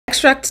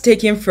extract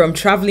taken from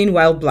Traveling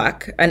While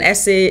Black, an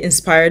essay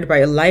inspired by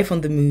a life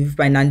on the move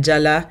by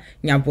Nanjala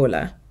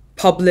Nyabola,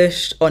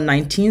 published on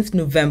 19th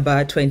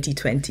November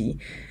 2020.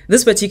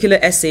 This particular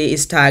essay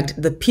is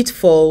tagged The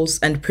Pitfalls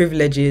and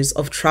Privileges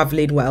of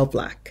Traveling While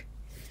Black.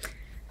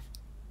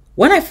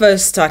 When I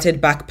first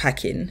started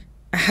backpacking,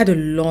 I had a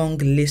long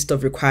list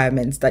of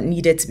requirements that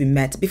needed to be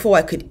met before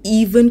I could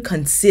even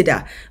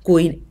consider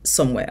going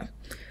somewhere.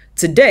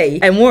 Today,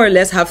 I more or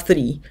less have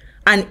 3.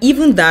 And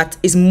even that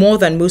is more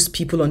than most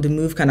people on the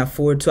move can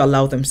afford to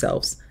allow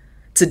themselves.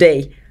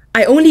 Today,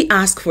 I only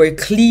ask for a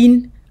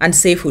clean and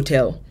safe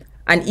hotel,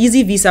 an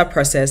easy visa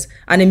process,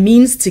 and a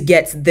means to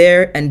get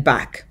there and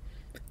back.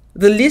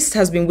 The list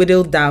has been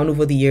whittled down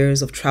over the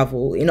years of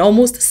travel in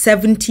almost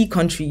 70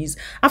 countries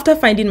after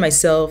finding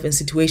myself in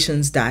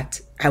situations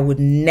that I would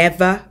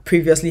never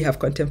previously have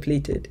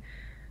contemplated.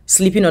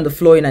 Sleeping on the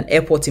floor in an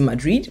airport in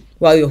Madrid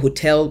while your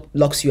hotel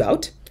locks you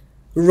out.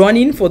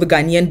 Running for the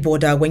Ghanaian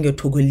border when your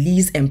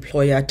Togolese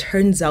employer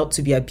turns out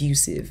to be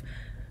abusive.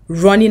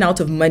 Running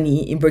out of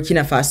money in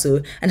Burkina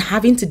Faso and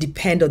having to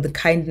depend on the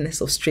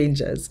kindness of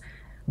strangers.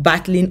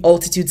 Battling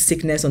altitude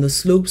sickness on the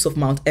slopes of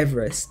Mount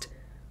Everest.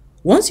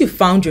 Once you've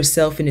found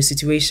yourself in a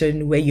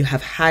situation where you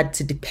have had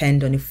to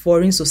depend on a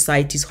foreign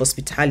society's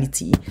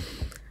hospitality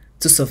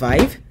to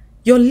survive,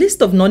 your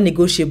list of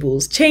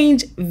non-negotiables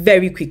change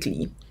very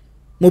quickly.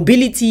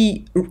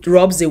 Mobility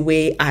robs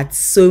away at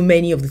so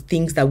many of the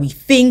things that we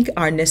think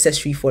are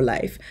necessary for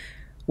life.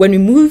 When we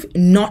move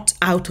not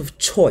out of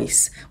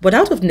choice, but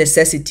out of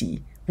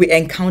necessity, we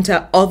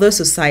encounter other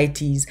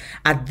societies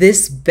at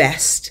this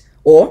best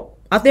or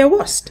at their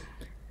worst.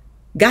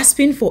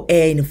 Gasping for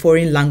air in a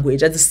foreign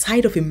language at the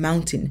side of a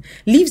mountain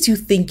leaves you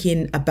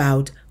thinking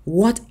about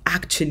what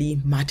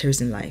actually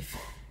matters in life.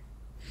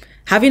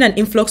 Having an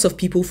influx of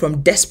people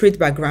from desperate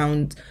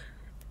backgrounds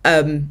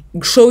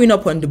showing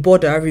up on the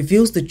border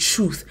reveals the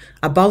truth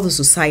about the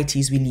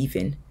societies we live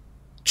in.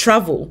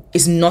 Travel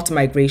is not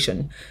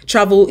migration.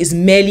 Travel is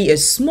merely a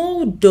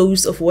small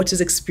dose of what is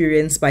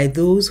experienced by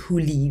those who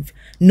leave,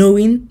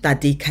 knowing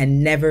that they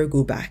can never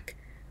go back.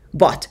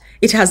 But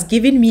it has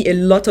given me a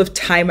lot of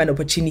time and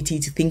opportunity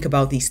to think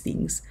about these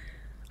things.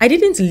 I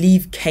didn't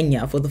leave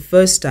Kenya for the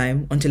first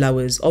time until I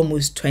was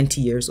almost 20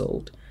 years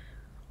old.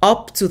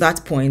 Up to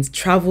that point,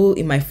 travel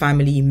in my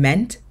family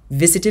meant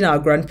visiting our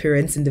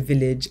grandparents in the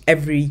village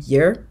every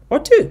year or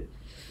 2.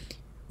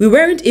 We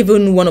weren't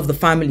even one of the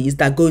families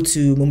that go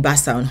to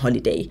Mombasa on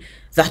holiday.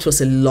 That was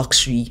a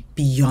luxury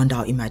beyond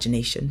our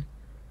imagination.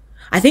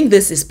 I think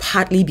this is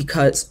partly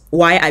because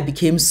why I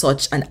became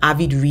such an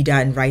avid reader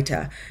and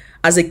writer.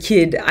 As a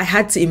kid, I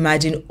had to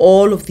imagine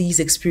all of these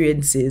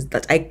experiences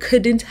that I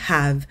couldn't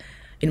have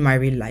in my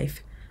real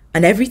life.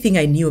 And everything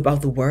I knew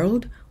about the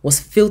world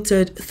was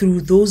filtered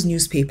through those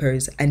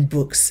newspapers and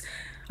books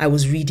I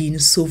was reading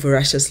so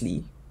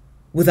voraciously.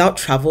 Without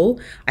travel,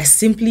 I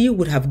simply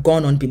would have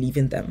gone on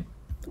believing them.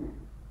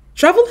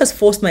 Travel has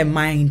forced my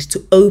mind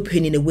to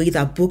open in a way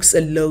that books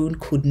alone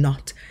could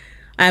not.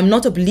 I am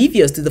not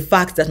oblivious to the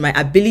fact that my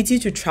ability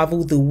to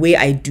travel the way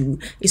I do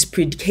is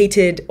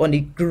predicated on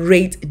a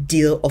great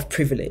deal of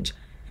privilege.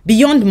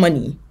 Beyond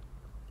money,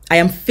 I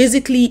am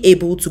physically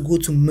able to go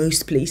to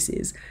most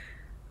places.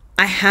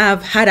 I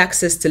have had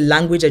access to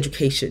language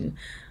education.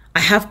 I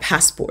have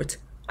passport.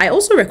 I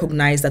also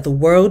recognize that the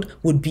world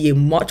would be a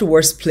much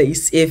worse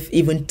place if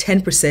even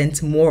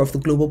 10% more of the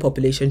global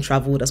population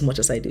traveled as much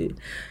as I do.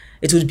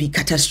 It would be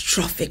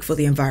catastrophic for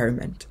the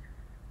environment.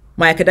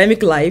 My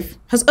academic life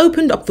has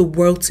opened up the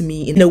world to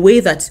me in a way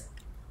that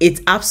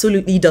it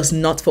absolutely does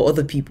not for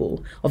other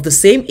people of the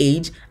same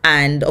age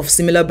and of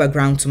similar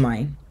background to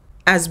mine.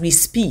 As we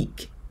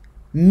speak,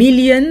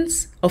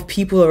 millions of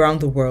people around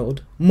the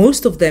world,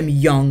 most of them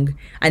young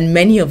and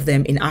many of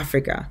them in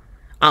Africa,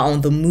 are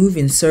on the move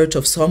in search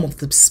of some of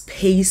the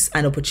space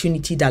and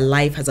opportunity that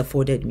life has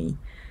afforded me.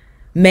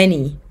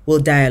 Many will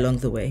die along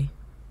the way.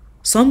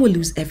 Some will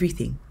lose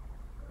everything.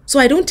 So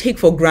I don't take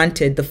for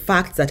granted the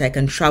fact that I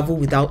can travel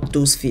without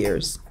those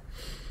fears.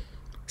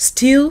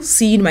 Still,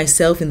 seeing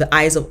myself in the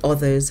eyes of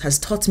others has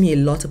taught me a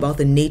lot about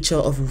the nature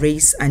of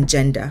race and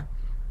gender,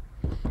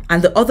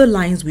 and the other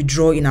lines we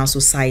draw in our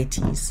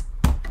societies.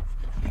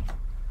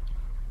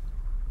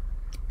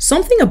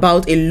 Something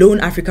about a lone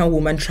African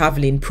woman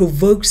traveling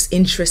provokes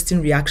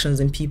interesting reactions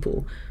in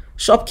people.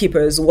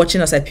 Shopkeepers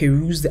watching as I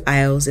peruse the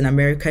aisles in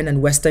American and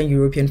Western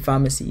European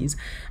pharmacies,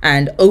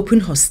 and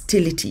open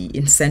hostility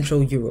in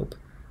Central Europe.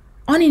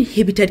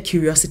 Uninhibited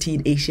curiosity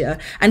in Asia,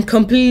 and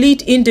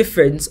complete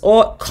indifference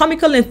or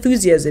comical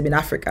enthusiasm in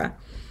Africa.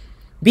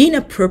 Being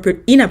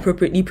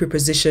inappropriately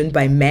prepositioned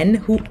by men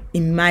who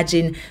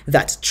imagine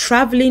that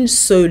traveling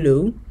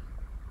solo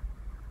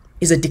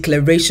is a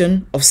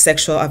declaration of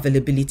sexual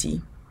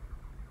availability.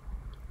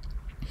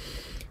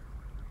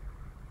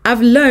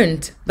 I've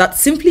learned that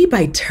simply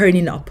by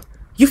turning up,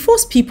 you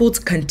force people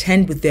to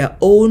contend with their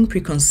own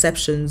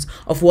preconceptions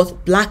of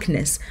what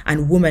blackness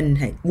and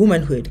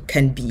womanhood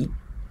can be.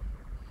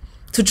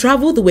 To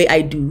travel the way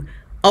I do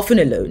often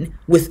alone,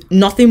 with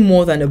nothing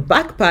more than a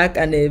backpack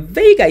and a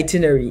vague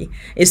itinerary,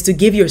 is to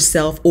give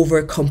yourself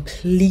over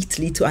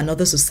completely to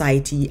another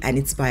society and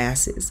its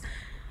biases.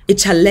 It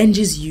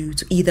challenges you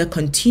to either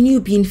continue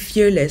being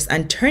fearless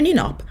and turning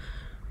up,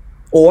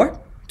 or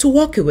to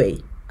walk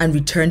away and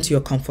return to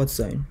your comfort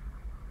zone.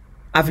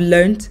 I've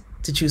learned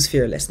to choose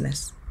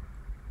fearlessness.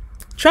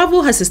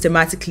 Travel has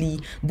systematically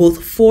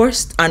both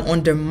forced and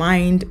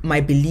undermined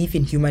my belief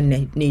in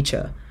human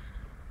nature.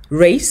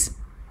 Race,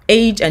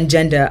 age, and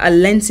gender are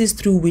lenses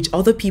through which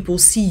other people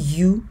see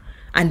you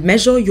and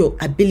measure your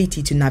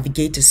ability to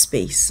navigate a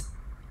space.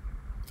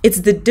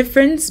 It's the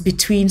difference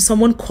between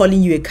someone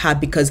calling you a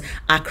cab because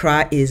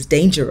Accra is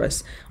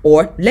dangerous,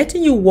 or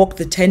letting you walk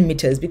the 10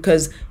 meters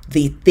because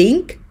they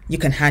think you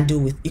can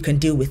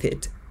deal with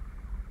it.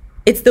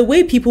 It's the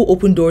way people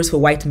open doors for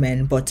white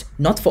men, but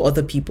not for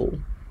other people.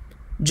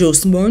 Joe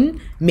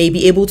Smone may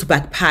be able to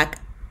backpack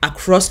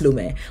across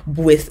Lome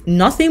with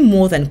nothing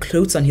more than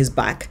clothes on his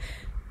back,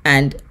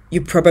 and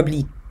you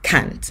probably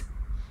can't.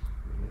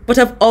 But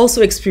I've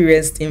also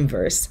experienced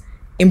inverse.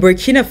 In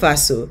Burkina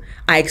Faso,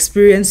 I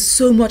experienced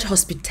so much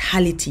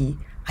hospitality,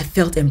 I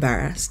felt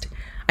embarrassed.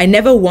 I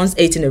never once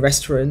ate in a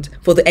restaurant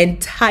for the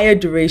entire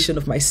duration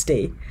of my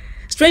stay.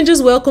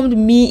 Strangers welcomed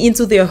me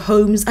into their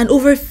homes and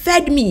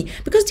overfed me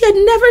because they had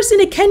never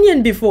seen a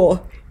Kenyan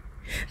before.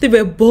 They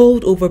were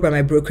bowled over by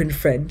my broken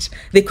French.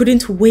 They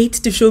couldn't wait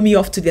to show me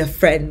off to their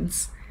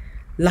friends.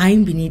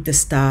 Lying beneath the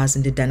stars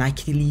in the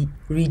Danakili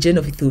region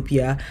of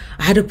Ethiopia,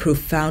 I had a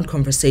profound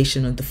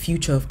conversation on the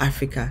future of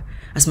Africa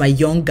as my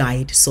young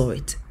guide saw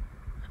it.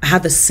 I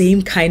had the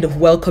same kind of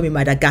welcome in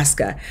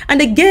Madagascar and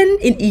again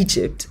in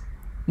Egypt.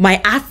 My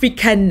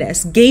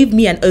Africanness gave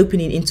me an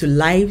opening into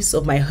lives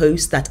of my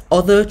hosts that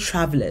other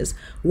travelers,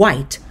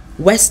 white,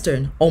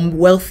 Western, or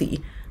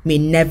wealthy, may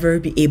never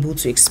be able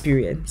to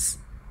experience.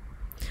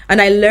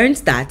 And I learned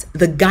that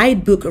the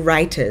guidebook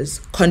writers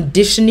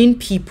conditioning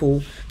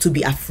people to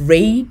be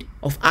afraid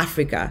of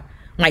Africa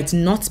might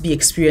not be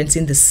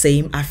experiencing the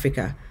same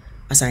Africa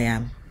as I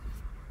am.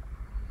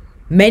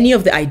 Many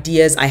of the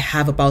ideas I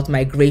have about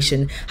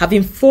migration have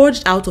been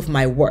forged out of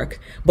my work,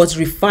 but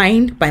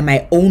refined by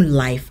my own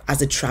life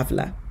as a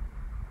traveler.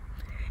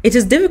 It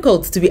is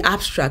difficult to be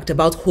abstract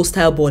about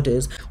hostile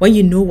borders when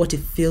you know what it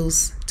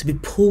feels to be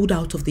pulled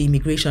out of the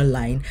immigration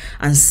line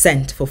and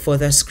sent for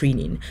further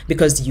screening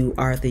because you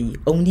are the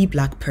only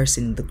Black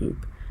person in the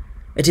group.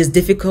 It is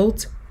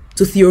difficult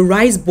to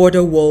theorize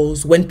border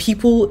walls when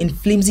people in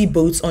flimsy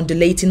boats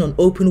undulating on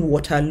open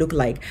water look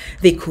like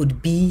they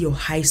could be your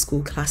high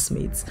school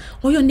classmates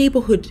or your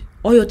neighborhood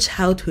or your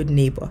childhood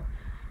neighbor.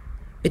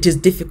 It is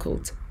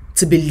difficult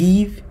to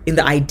believe in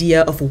the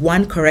idea of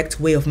one correct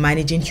way of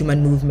managing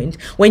human movement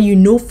when you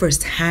know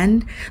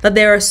firsthand that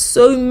there are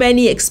so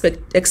many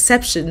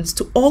exceptions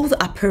to all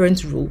the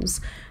apparent rules,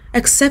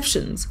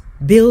 exceptions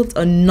built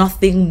on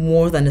nothing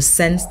more than a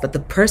sense that the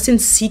person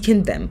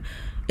seeking them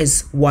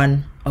is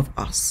one of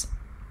us.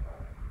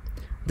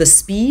 The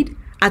speed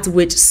at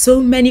which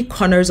so many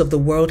corners of the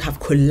world have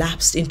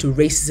collapsed into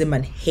racism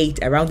and hate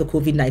around the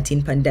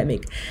COVID-19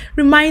 pandemic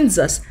reminds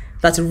us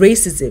that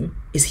racism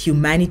is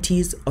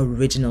humanity's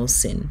original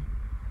sin.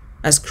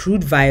 As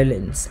crude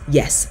violence,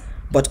 yes,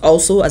 but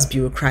also as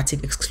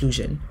bureaucratic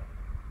exclusion.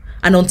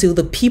 And until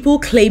the people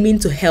claiming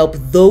to help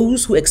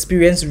those who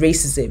experience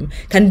racism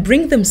can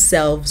bring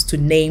themselves to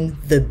name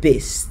the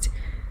beast,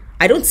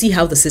 I don't see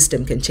how the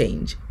system can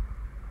change.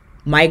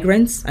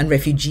 Migrants and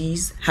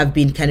refugees have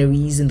been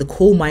canaries in the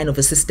coal mine of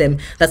a system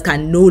that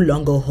can no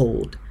longer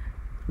hold.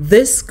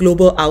 This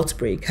global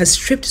outbreak has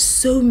stripped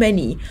so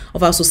many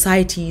of our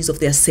societies of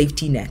their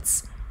safety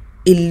nets.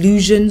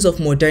 Illusions of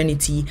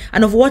modernity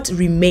and of what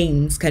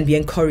remains can be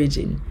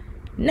encouraging.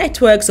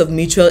 Networks of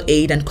mutual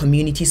aid and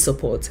community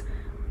support,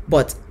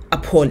 but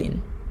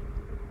appalling.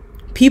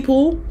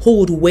 People who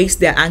would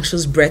waste their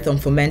anxious breath on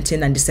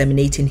fomenting and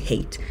disseminating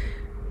hate.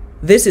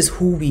 This is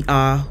who we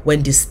are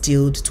when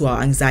distilled to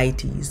our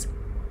anxieties,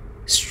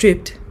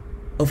 stripped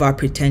of our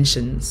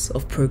pretensions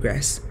of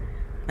progress,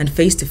 and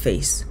face to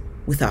face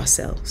with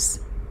ourselves.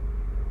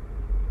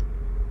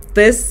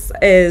 This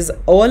is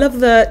all of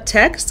the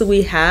text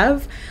we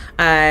have,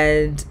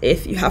 and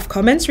if you have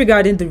comments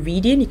regarding the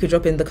reading, you could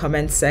drop in the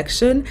comments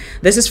section.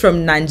 This is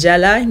from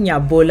Nanjala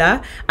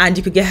Nyabola, and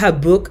you could get her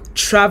book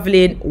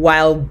Traveling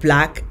While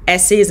Black,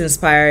 Essays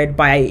Inspired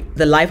by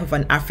the Life of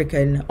an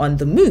African on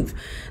the Move.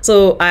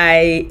 So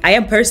I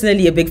am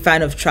personally a big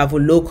fan of travel,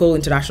 local,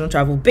 international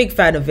travel, big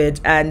fan of it,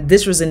 and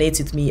this resonates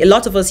with me. A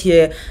lot of us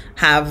here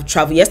have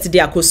traveled. Yesterday,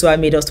 Akosua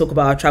made us talk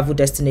about our travel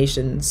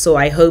destinations, so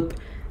I hope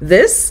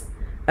this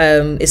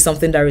is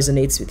something that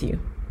resonates with you.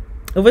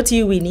 Over to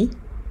you, Winnie.